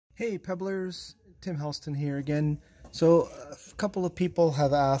Hey Pebblers, Tim Helston here again. So a couple of people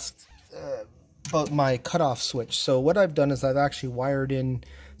have asked about my cutoff switch. So what I've done is I've actually wired in,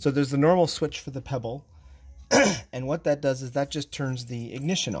 so there's the normal switch for the Pebble, and what that does is that just turns the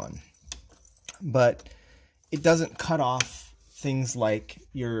ignition on. But it doesn't cut off things like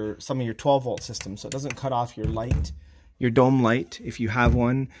some of your 12-volt systems. So it doesn't cut off your light, your dome light if you have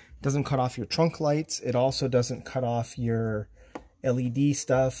one. It doesn't cut off your trunk lights. It also doesn't cut off your LED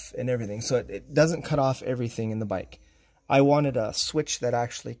stuff and everything. So it doesn't cut off everything in the bike. I wanted a switch that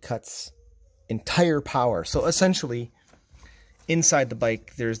actually cuts entire power. So essentially, inside the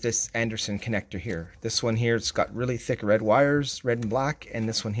bike, there's this Anderson connector here. This one here, it's got really thick red wires, red and black, and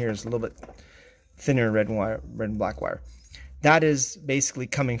this one here is a little bit thinner red and black wire. That is basically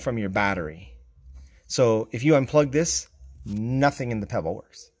coming from your battery. So if you unplug this, nothing in the Pebble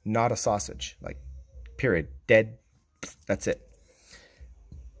works. Not a sausage, like period, dead, that's it.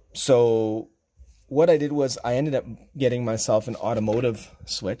 So what I did was I ended up getting myself an automotive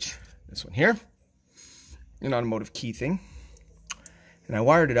switch, this one here, an automotive key thing, and I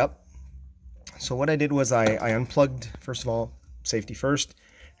wired it up. So what I did was I unplugged, first of all, safety first.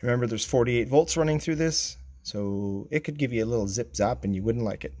 Remember, there's 48 volts running through this, so it could give you a little zip zap and you wouldn't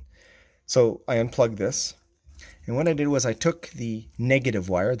like it. So I unplugged this, and what I did was I took the negative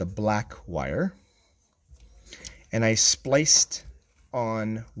wire, the black wire, and I spliced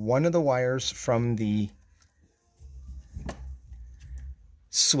on one of the wires from the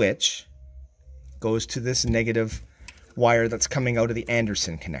switch, goes to this negative wire that's coming out of the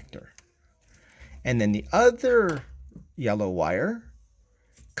Anderson connector. And then the other yellow wire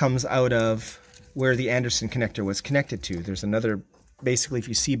comes out of where the Anderson connector was connected to. There's another, basically if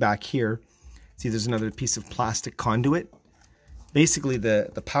you see back here, see there's another piece of plastic conduit. Basically,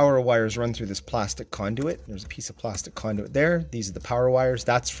 the power wires run through this plastic conduit. There's a piece of plastic conduit there. These are the power wires.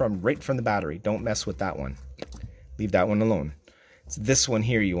 That's right from the battery. Don't mess with that one. Leave that one alone. It's this one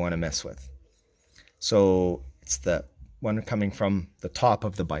here you want to mess with. So it's the one coming from the top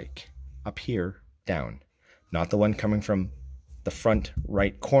of the bike, up here, down. Not the one coming from the front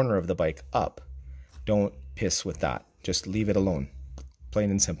right corner of the bike, up. Don't piss with that. Just leave it alone. Plain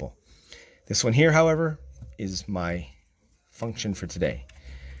and simple. This one here, however, is my function for today.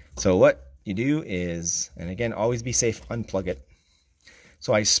 So what you do is, and again, always be safe, unplug it.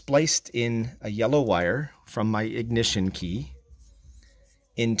 So I spliced in a yellow wire from my ignition key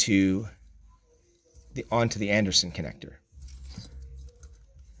onto the Anderson connector.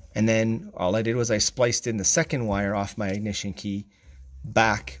 And then all I did was I spliced in the second wire off my ignition key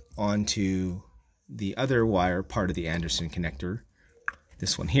back onto the other wire, part of the Anderson connector,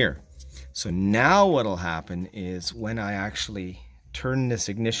 this one here. So now what'll happen is when I actually turn this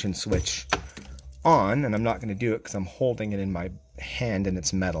ignition switch on, and I'm not going to do it because I'm holding it in my hand and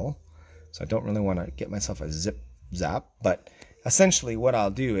it's metal, so I don't really want to get myself a zip zap, but essentially what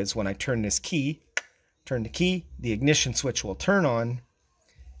I'll do is when I turn the key, the ignition switch will turn on,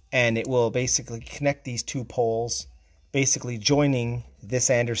 and it will basically connect these two poles, basically joining this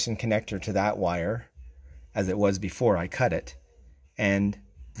Anderson connector to that wire as it was before I cut it, and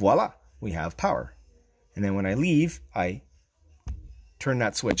voila, we have power. And then when I leave, I turn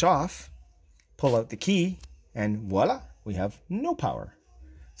that switch off, pull out the key, and voila, we have no power.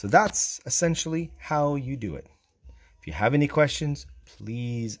 So that's essentially how you do it. If you have any questions,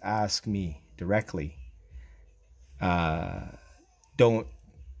 please ask me directly. Don't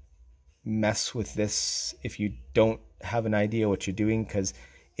mess with this if you don't have an idea what you're doing, because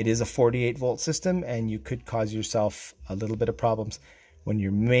it is a 48 volt system and you could cause yourself a little bit of problems. When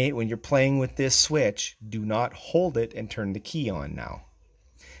you're playing with this switch, do not hold it and turn the key on now,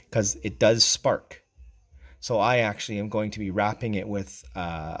 because it does spark. So I actually am going to be wrapping it with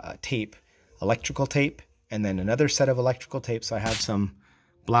tape, electrical tape, and then another set of electrical tape. So I have some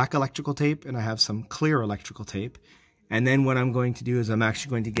black electrical tape and I have some clear electrical tape. And then what I'm going to do is I'm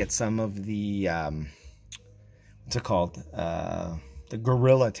actually going to get some of the, what's it called? The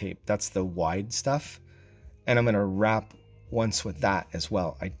Gorilla tape. That's the wide stuff. And I'm going to wrap once with that as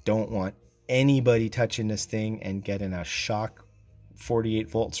well. I don't want anybody touching this thing and getting a shock, 48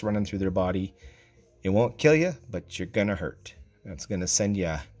 volts running through their body. It won't kill you, but you're gonna hurt. It's gonna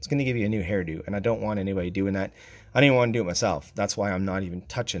it's gonna give you a new hairdo, and I don't want anybody doing that. I don't even want to do it myself. That's why I'm not even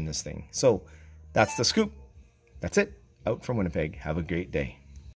touching this thing. So that's the scoop. That's it. Out from Winnipeg. Have a great day.